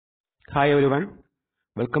Hi everyone,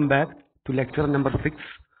 welcome back to lecture number 6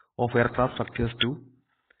 of Aircraft Structures 2.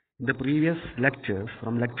 In the previous lectures,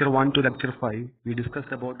 from lecture 1 to lecture 5, we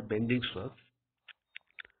discussed about bending stress.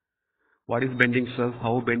 What is bending stress,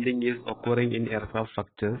 how bending is occurring in aircraft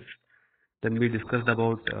structures. Then we discussed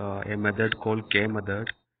about a method called K method.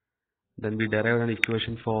 Then we derived an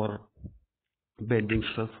equation for bending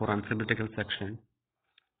stress for unsymmetrical section.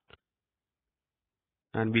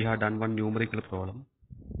 And we had done one numerical problem.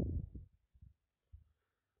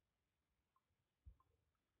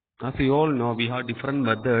 As you all know, we have different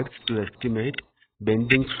methods to estimate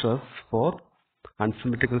bending stress for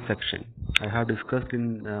unsymmetrical section. I have discussed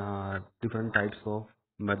in different types of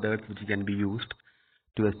methods which can be used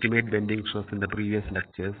to estimate bending stress in the previous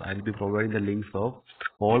lectures. I will be providing the links of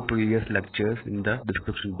all previous lectures in the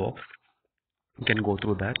description box. You can go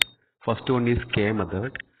through that. First one is K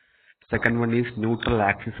method. Second one is neutral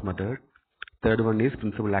axis method. Third one is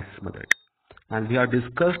principal axis method. And we have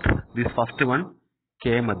discussed this first one,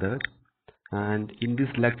 K method, and in this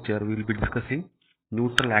lecture we will be discussing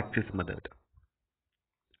neutral axis method.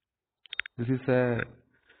 This is a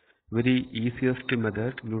very easiest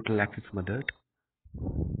method, neutral axis method.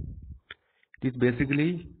 It is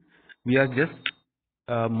basically we are just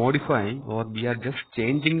modifying, or we are just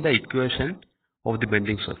changing the equation of the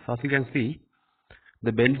bending stress. As you can see,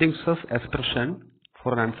 the bending stress expression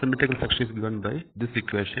for an unsymmetrical section is given by this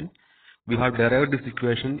equation. We have derived this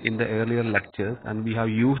equation in the earlier lectures, and we have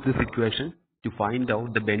used this equation to find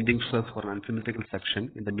out the bending stress for an unsymmetrical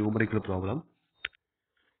section in the numerical problem.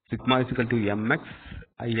 Sigma is equal to mx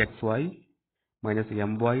ixy minus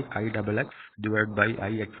my ixx divided by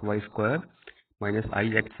ixy square minus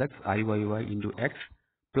ixx iyy into x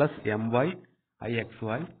plus my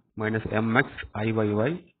ixy minus mx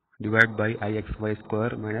iyy divided by ixy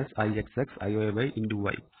square minus ixx iyy into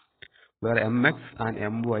y, where mx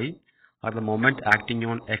and my are the moment acting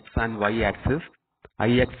on x and y axis.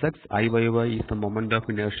 Ixx iyy is the moment of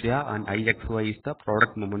inertia and ixy is the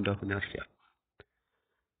product moment of inertia.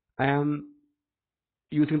 I am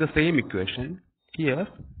using the same equation here.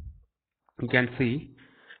 You can see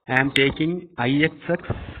I am taking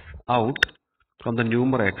ixx out from the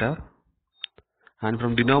numerator, and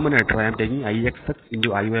from denominator I am taking ixx into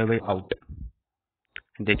iyy out.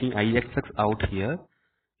 I am taking ixx out here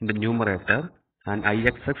in the numerator and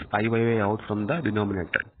ixx iyy out from the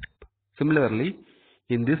denominator. Similarly,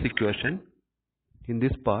 in this equation, in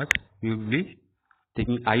this part, we will be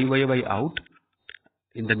taking iyy out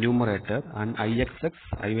in the numerator and ixx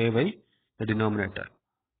iyy the denominator.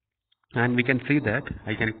 And we can see that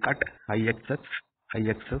I can cut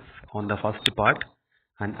ixx on the first part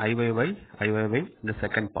and iyy in the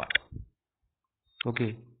second part.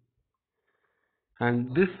 Okay.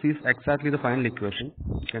 And this is exactly the final equation.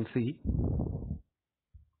 You can see.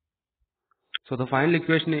 So the final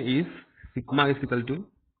equation is sigma is equal to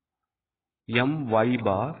my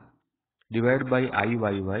bar divided by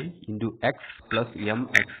iyy into x plus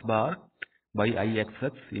mx bar by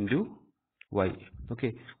ixx into y.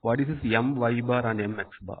 Okay, what is this my bar and mx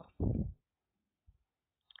bar?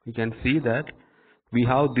 You can see that we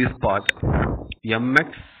have this part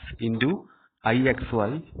mx into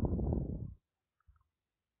ixy.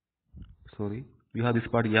 Sorry, we have this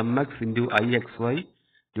part mx into ixy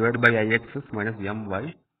divided by ixx minus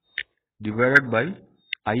my divided by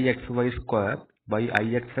ixy square by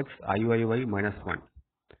ixx iyy minus 1.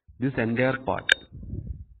 This entire part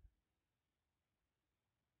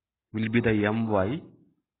will be the my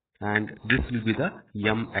and this will be the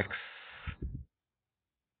mx.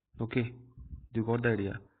 Okay, you got the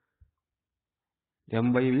idea.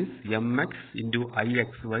 My is mx into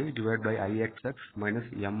ixy divided by ixx minus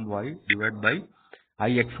my divided by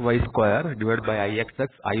ixy square divided by ixx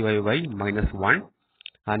iyy minus 1,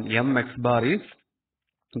 and mx bar is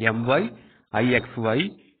my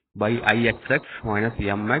ixy by ixx minus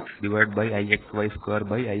mx divided by ixy square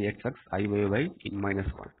by ixx iyy in minus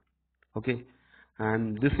 1. Okay,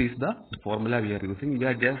 and this is the formula we are using. We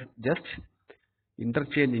are just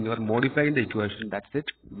interchanging or modifying the equation. That's it.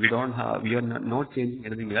 We are not changing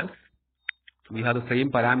anything else. We have the same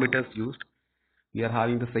parameters used. We are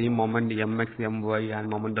having the same moment mx, my and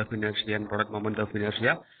moment of inertia and product moment of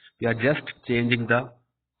inertia. We are just changing the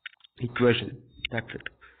equation. That's it.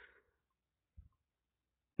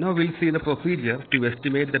 Now we'll see the procedure to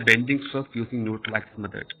estimate the bending stress using neutral axis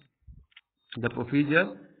method. The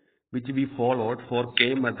procedure which we followed for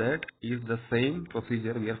K method is the same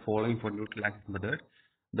procedure we are following for neutral axis method.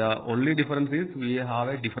 The only difference is we have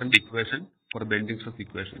a different equation for bending stress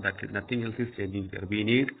equation. That is, nothing else is changing here. We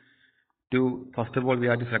need to, first of all, we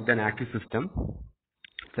have to select an axis system.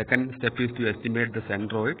 Second step is to estimate the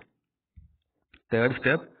centroid. Third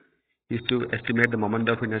step is to estimate the moment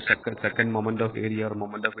of inertia, second moment of area or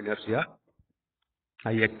moment of inertia,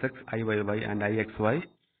 Ixx, Iyy and Ixy,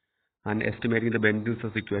 and estimating the bending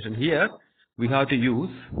stress equation. Here we have to use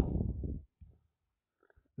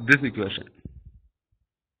this equation.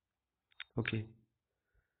 Okay,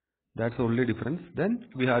 that's the only difference. Then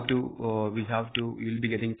we'll be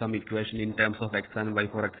getting some equation in terms of x and y.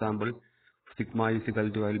 For example, sigma is equal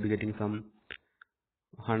to, I'll be getting some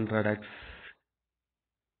 100x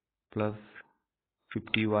plus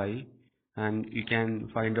 50y, and you can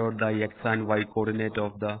find out the x and y coordinate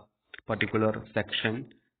of the particular section.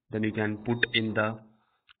 Then you can put in the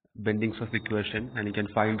bending stress equation and you can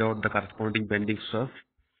find out the corresponding bending stress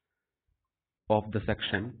of the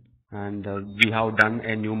section. And we have done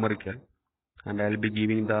a numerical, and I'll be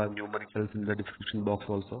giving the numericals in the description box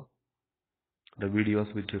also, the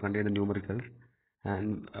videos which contain the numericals.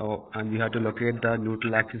 And we have to locate the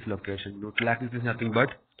neutral axis location. Neutral axis is nothing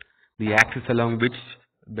but the axis along which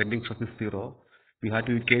bending stress is 0. We have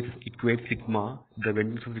to equate sigma, the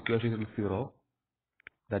bending stress equation is 0.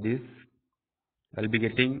 That is, I'll be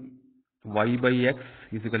getting y by x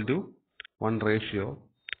is equal to 1 ratio,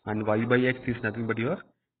 and y by x is nothing but your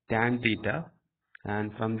tan theta,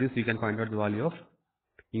 and from this you can find out the value of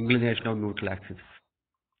inclination of neutral axis.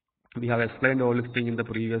 We have explained all this thing in the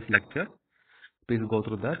previous lecture. Please go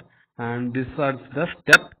through that. And this is the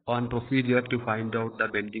step on procedure to find out the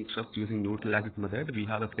bending stress using neutral axis method. We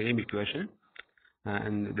have the same equation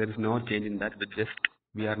and there is no change in that, but just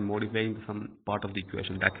we are modifying some part of the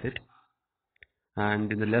equation. That's it.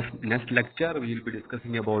 And in the next lecture we will be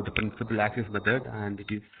discussing about the principal axis method, and it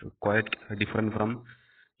is quite different from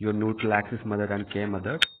your neutral axis method and K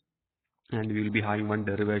method, and we will be having one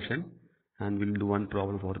derivation and we will do one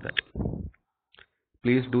problem for that.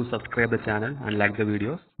 Please do subscribe the channel and like the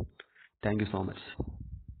videos. Thank you so much.